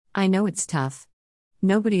I know it's tough.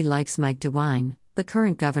 Nobody likes Mike DeWine, the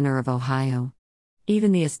current governor of Ohio.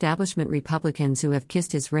 Even the establishment Republicans who have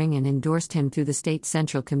kissed his ring and endorsed him through the state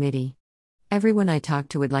central committee. Everyone I talk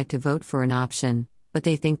to would like to vote for an option, but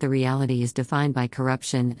they think the reality is defined by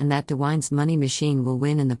corruption and that DeWine's money machine will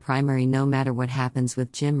win in the primary no matter what happens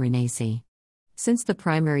with Jim Renacci. Since the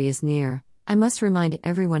primary is near, I must remind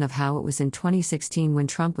everyone of how it was in 2016 when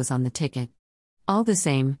Trump was on the ticket. All the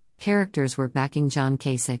same, characters were backing John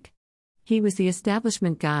Kasich. He was the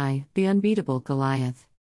establishment guy, the unbeatable Goliath.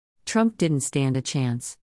 Trump didn't stand a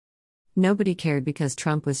chance. Nobody cared because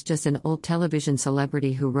Trump was just an old television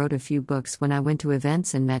celebrity who wrote a few books when I went to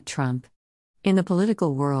events and met Trump. In the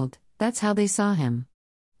political world, that's how they saw him.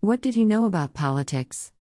 What did he know about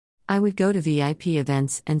politics? I would go to VIP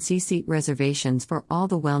events and see seat reservations for all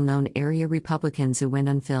the well-known area Republicans who went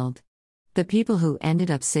unfilled. The people who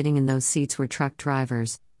ended up sitting in those seats were truck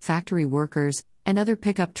drivers, factory workers, and other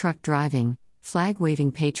pickup truck driving,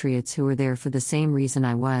 flag-waving patriots who were there for the same reason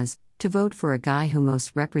I was, to vote for a guy who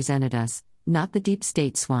most represented us, not the deep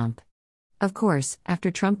state swamp. Of course, after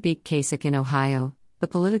Trump beat Kasich in Ohio, the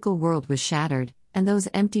political world was shattered, and those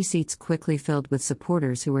empty seats quickly filled with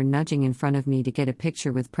supporters who were nudging in front of me to get a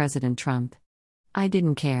picture with President Trump. I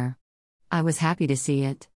didn't care. I was happy to see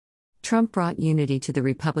it. Trump brought unity to the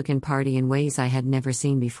Republican Party in ways I had never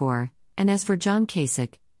seen before, and as for John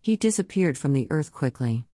Kasich, he disappeared from the earth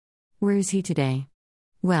quickly. Where is he today?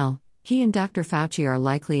 Well, he and Dr. Fauci are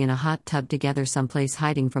likely in a hot tub together someplace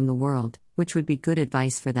hiding from the world, which would be good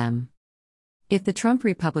advice for them. If the Trump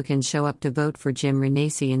Republicans show up to vote for Jim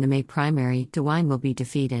Renacci in the May primary, DeWine will be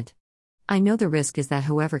defeated. I know the risk is that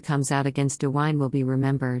whoever comes out against DeWine will be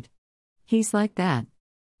remembered. He's like that.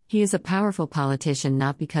 He is a powerful politician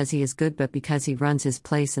not because he is good but because he runs his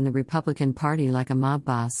place in the Republican Party like a mob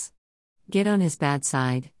boss. Get on his bad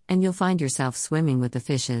side, and you'll find yourself swimming with the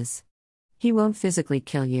fishes. He won't physically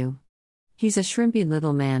kill you. He's a shrimpy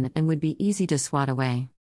little man and would be easy to swat away.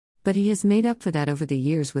 But he has made up for that over the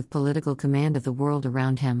years with political command of the world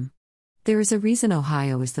around him. There is a reason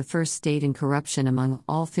Ohio is the first state in corruption among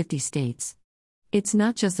all 50 states. It's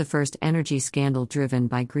not just the first energy scandal driven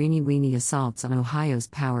by greeny-weeny assaults on Ohio's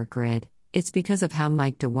power grid, it's because of how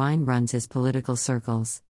Mike DeWine runs his political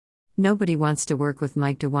circles. Nobody wants to work with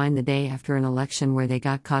Mike DeWine the day after an election where they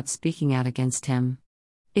got caught speaking out against him.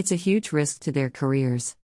 It's a huge risk to their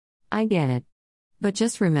careers. I get it. But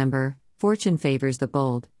just remember, fortune favors the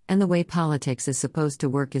bold, and the way politics is supposed to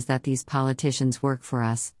work is that these politicians work for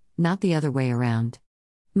us, not the other way around.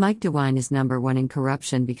 Mike DeWine is number one in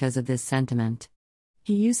corruption because of this sentiment.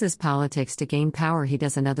 He uses politics to gain power he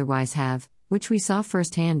doesn't otherwise have, which we saw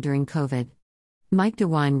firsthand during COVID. Mike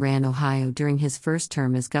DeWine ran Ohio during his first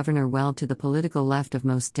term as governor well to the political left of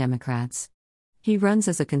most Democrats. He runs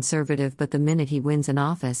as a conservative, but the minute he wins an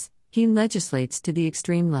office, he legislates to the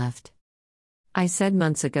extreme left. I said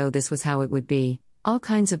months ago this was how it would be. All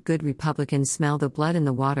kinds of good Republicans smell the blood in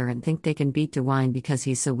the water and think they can beat DeWine because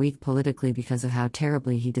he's so weak politically because of how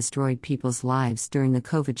terribly he destroyed people's lives during the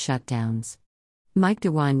COVID shutdowns. Mike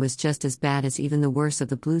DeWine was just as bad as even the worst of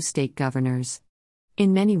the blue state governors.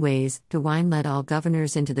 In many ways, DeWine led all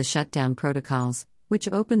governors into the shutdown protocols, which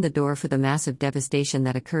opened the door for the massive devastation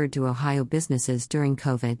that occurred to Ohio businesses during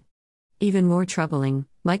COVID. Even more troubling,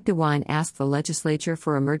 Mike DeWine asked the legislature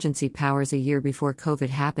for emergency powers a year before COVID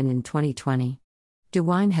happened in 2020.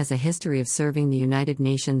 DeWine has a history of serving the United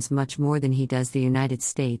Nations much more than he does the United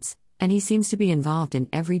States, and he seems to be involved in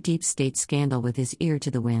every deep state scandal with his ear to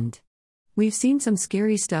the wind. We've seen some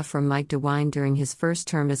scary stuff from Mike DeWine during his first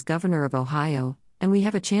term as governor of Ohio, and we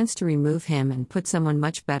have a chance to remove him and put someone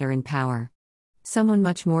much better in power. Someone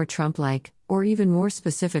much more Trump-like, or even more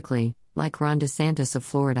specifically, like Ron DeSantis of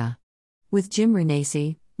Florida. With Jim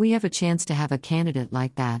Renacci, we have a chance to have a candidate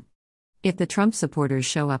like that. If the Trump supporters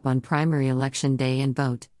show up on primary election day and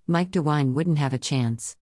vote, Mike DeWine wouldn't have a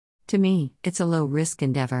chance. To me, it's a low-risk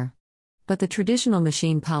endeavor. But the traditional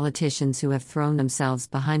machine politicians who have thrown themselves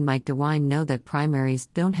behind Mike DeWine know that primaries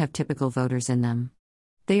don't have typical voters in them.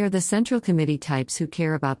 They are the Central Committee types who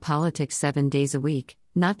care about politics 7 days a week,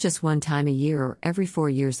 not just one time a year or every 4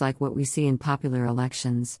 years like what we see in popular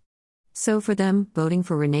elections. So for them, voting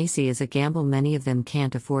for Renacci is a gamble many of them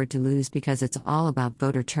can't afford to lose because it's all about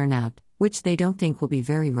voter turnout, which they don't think will be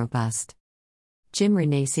very robust. Jim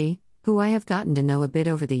Renacci, who I have gotten to know a bit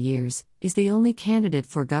over the years, is the only candidate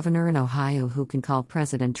for governor in Ohio who can call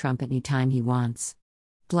President Trump any time he wants.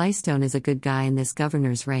 Blystone is a good guy in this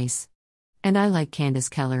governor's race. And I like Candace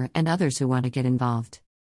Keller and others who want to get involved.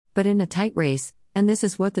 But in a tight race, and this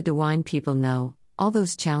is what the DeWine people know, all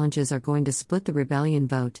those challenges are going to split the rebellion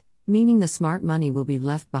vote, meaning the smart money will be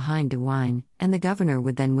left behind DeWine, and the governor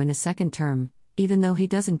would then win a second term, even though he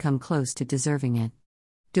doesn't come close to deserving it.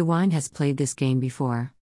 DeWine has played this game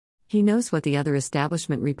before. He knows what the other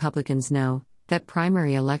establishment Republicans know, that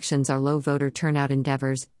primary elections are low voter turnout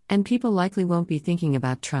endeavors, and people likely won't be thinking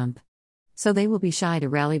about Trump. So they will be shy to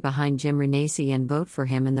rally behind Jim Renacci and vote for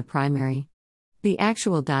him in the primary. The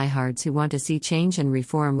actual diehards who want to see change and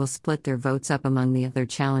reform will split their votes up among the other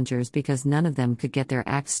challengers because none of them could get their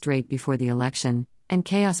acts straight before the election, and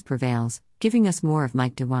chaos prevails, giving us more of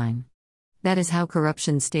Mike DeWine. That is how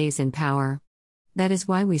corruption stays in power. That is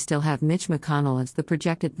why we still have Mitch McConnell as the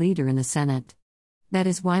projected leader in the Senate. That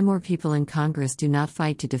is why more people in Congress do not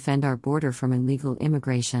fight to defend our border from illegal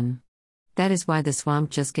immigration. That is why the swamp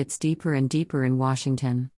just gets deeper and deeper in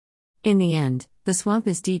Washington. In the end, the swamp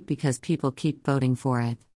is deep because people keep voting for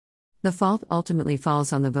it. The fault ultimately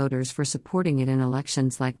falls on the voters for supporting it in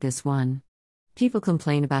elections like this one. People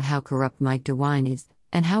complain about how corrupt Mike DeWine is,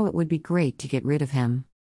 and how it would be great to get rid of him.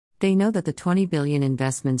 They know that the $20 billion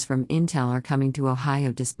investments from Intel are coming to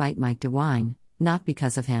Ohio despite Mike DeWine, not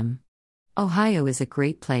because of him. Ohio is a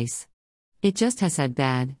great place. It just has had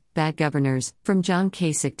bad governors, from John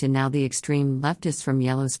Kasich to now the extreme leftist from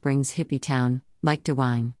Yellow Springs hippie town, Mike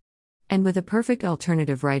DeWine. And with a perfect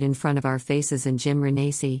alternative right in front of our faces in Jim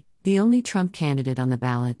Renacci, the only Trump candidate on the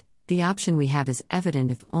ballot, the option we have is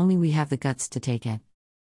evident if only we have the guts to take it.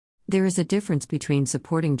 There is a difference between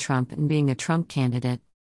supporting Trump and being a Trump candidate.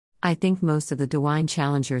 I think most of the DeWine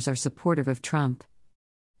challengers are supportive of Trump.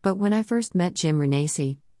 But when I first met Jim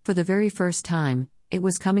Renacci, for the very first time, it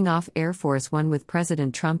was coming off Air Force One with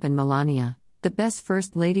President Trump and Melania, the best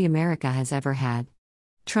First Lady America has ever had.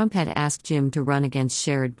 Trump had asked Jim to run against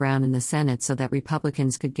Sherrod Brown in the Senate so that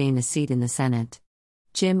Republicans could gain a seat in the Senate.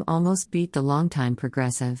 Jim almost beat the longtime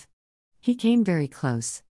progressive. He came very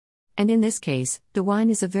close. And in this case,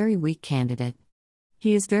 DeWine is a very weak candidate.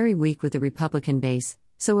 He is very weak with the Republican base,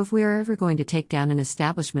 so if we are ever going to take down an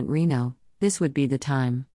establishment Reno, this would be the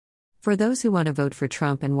time. For those who want to vote for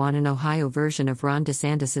Trump and want an Ohio version of Ron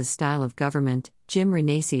DeSantis' style of government, Jim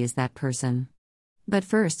Renacci is that person. But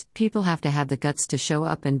first, people have to have the guts to show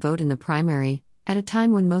up and vote in the primary, at a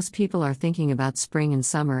time when most people are thinking about spring and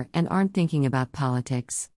summer and aren't thinking about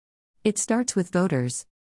politics. It starts with voters.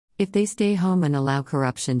 If they stay home and allow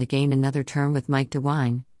corruption to gain another term with Mike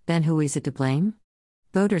DeWine, then who is it to blame?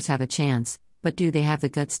 Voters have a chance, but do they have the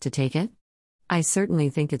guts to take it? I certainly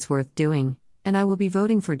think it's worth doing, and I will be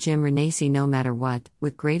voting for Jim Renacci no matter what,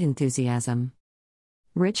 with great enthusiasm.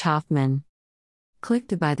 Rich Hoffman. Click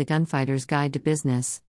to buy the Gunfighter's Guide to Business.